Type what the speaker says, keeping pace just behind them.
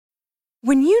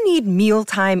When you need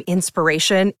mealtime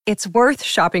inspiration, it's worth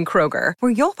shopping Kroger,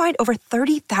 where you'll find over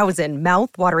 30,000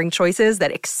 mouth-watering choices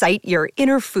that excite your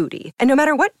inner foodie. And no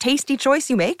matter what tasty choice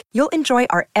you make, you'll enjoy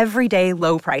our everyday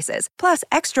low prices, plus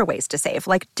extra ways to save,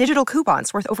 like digital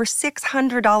coupons worth over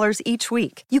 $600 each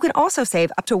week. You can also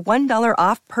save up to $1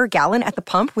 off per gallon at the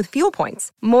pump with fuel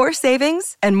points. More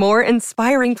savings and more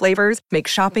inspiring flavors make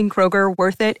shopping Kroger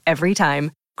worth it every time.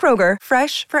 Kroger,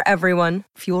 fresh for everyone.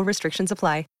 Fuel restrictions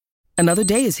apply. Another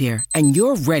day is here, and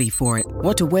you're ready for it.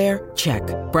 What to wear? Check.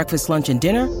 Breakfast, lunch, and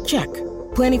dinner? Check.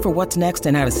 Planning for what's next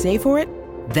and how to save for it?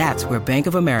 That's where Bank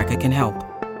of America can help.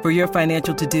 For your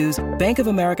financial to-dos, Bank of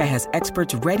America has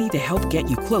experts ready to help get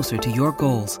you closer to your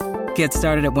goals. Get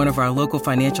started at one of our local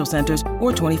financial centers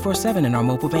or 24/7 in our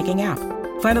mobile banking app.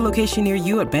 Find a location near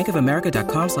you at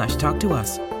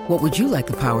bankofamerica.com/talktous. What would you like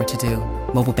the power to do?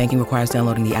 Mobile banking requires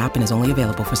downloading the app and is only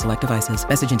available for select devices.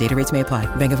 Message and data rates may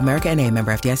apply. Bank of America N.A.,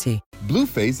 member FDIC.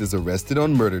 Blueface is arrested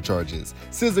on murder charges.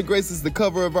 SZA graces the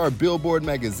cover of our Billboard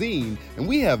magazine, and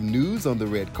we have news on the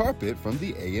red carpet from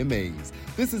the AMAs.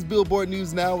 This is Billboard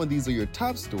News Now, and these are your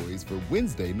top stories for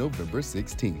Wednesday, November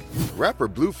 16th. Rapper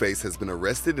Blueface has been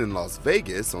arrested in Las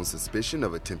Vegas on suspicion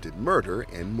of attempted murder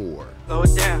and more. Slow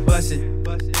it down, bust it,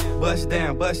 bust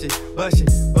down, bust it,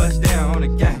 bust down on the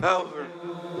gang. Over.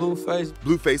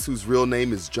 Blueface, whose real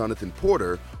name is Jonathan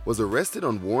Porter, was arrested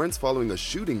on warrants following a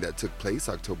shooting that took place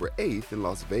October 8th in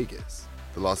Las Vegas.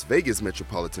 The Las Vegas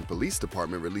Metropolitan Police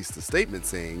Department released a statement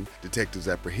saying detectives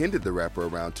apprehended the rapper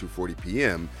around 2:40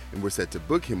 p.m. and were set to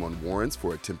book him on warrants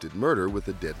for attempted murder with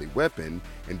a deadly weapon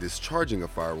and discharging a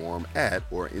firearm at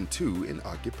or into an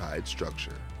occupied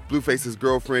structure. Blueface's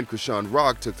girlfriend, Krishan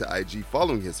Rock, took to IG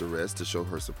following his arrest to show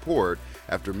her support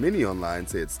after many online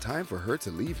say it's time for her to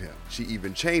leave him. She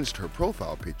even changed her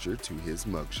profile picture to his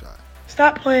mugshot.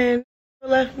 Stop playing.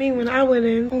 Left me when I went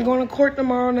in. I'm going to court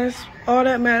tomorrow, and that's all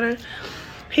that matters.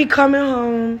 He coming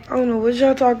home. I don't know what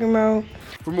y'all talking about.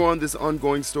 For more on this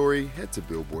ongoing story, head to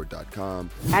billboard.com.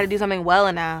 I had to do something well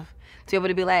enough to be able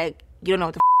to be like, you don't know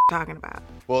what the talking about.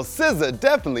 Well, SZA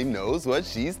definitely knows what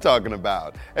she's talking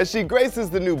about as she graces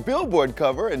the new Billboard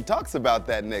cover and talks about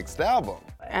that next album.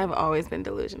 I've always been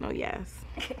delusional, yes.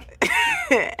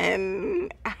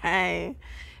 and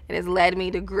it has led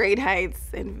me to great heights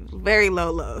and very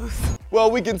low lows. Well,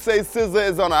 we can say SZA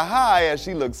is on a high as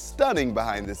she looks stunning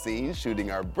behind the scenes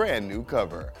shooting our brand new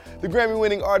cover. The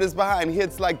Grammy-winning artist behind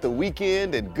hits like The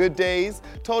Weeknd and Good Days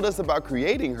told us about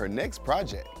creating her next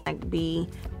project. Like, be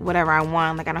whatever I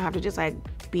want. Like, I don't have to just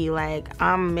be like,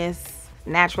 I'm Miss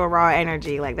Natural Raw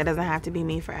Energy. Like, that doesn't have to be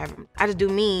me forever. I just do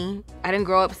me. I didn't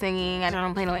grow up singing. I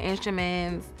don't play no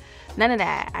instruments. None of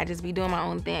that. I just be doing my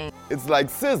own thing. It's like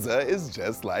SZA is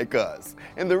just like us.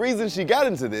 And the reason she got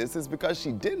into this is because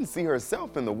she didn't see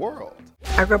herself in the world.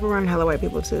 I grew up around hella white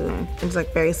people too. It's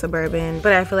like very suburban.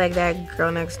 But I feel like that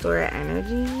girl next door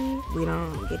energy, we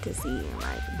don't get to see in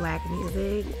like black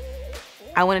music.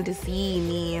 I wanted to see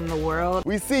me in the world.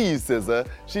 We see you, SZA.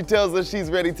 She tells us she's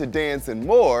ready to dance and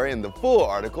more in the full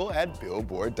article at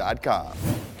billboard.com.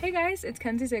 Hey guys, it's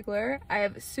Kenzie Ziegler. I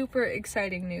have super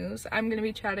exciting news. I'm going to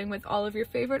be chatting with all of your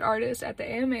favorite artists at the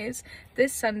AMAs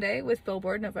this Sunday with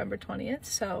Billboard November 20th,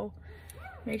 so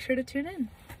make sure to tune in.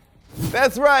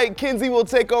 That's right, Kenzie will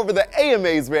take over the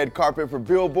AMA's red carpet for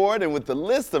Billboard, and with the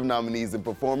list of nominees and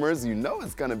performers, you know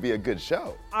it's going to be a good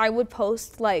show. I would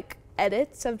post like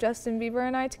edits of Justin Bieber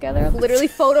and I together, literally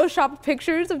photoshopped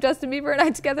pictures of Justin Bieber and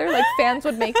I together, like fans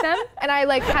would make them. And I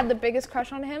like had the biggest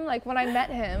crush on him. Like when I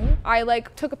met him, I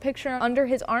like took a picture under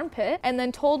his armpit and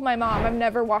then told my mom I'm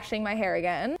never washing my hair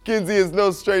again. Kenzie is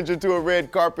no stranger to a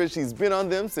red carpet. She's been on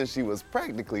them since she was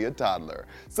practically a toddler.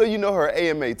 So you know her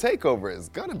AMA takeover is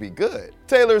gonna be good.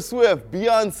 Taylor Swift,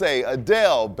 Beyonce,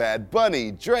 Adele, Bad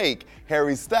Bunny, Drake,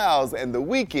 Harry Styles, and The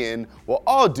Weeknd will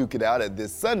all duke it out at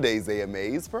this Sunday's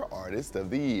AMAs for Artist of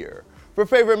the Year. For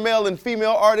favorite male and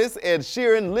female artists, Ed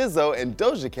Sheeran, Lizzo, and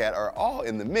Doja Cat are all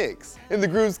in the mix. In the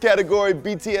grooves category,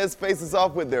 BTS faces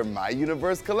off with their My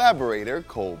Universe collaborator,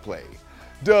 Coldplay.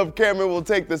 Dove Cameron will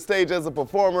take the stage as a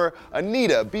performer.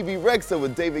 Anita, BB Rexa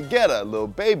with David Guetta, Lil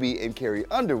Baby, and Carrie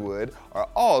Underwood are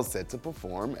all set to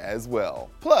perform as well.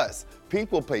 Plus,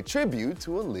 Pink will pay tribute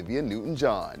to Olivia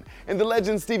Newton-John. And the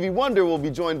legend Stevie Wonder will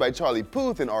be joined by Charlie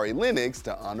Puth and Ari Lennox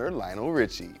to honor Lionel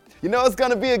Richie. You know it's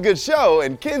gonna be a good show,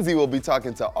 and Kenzie will be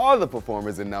talking to all the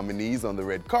performers and nominees on the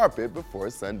red carpet before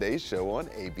Sunday's show on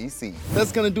ABC.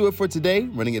 That's gonna do it for today.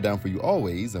 Running it down for you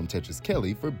always, I'm Tetris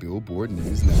Kelly for Billboard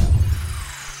News Now.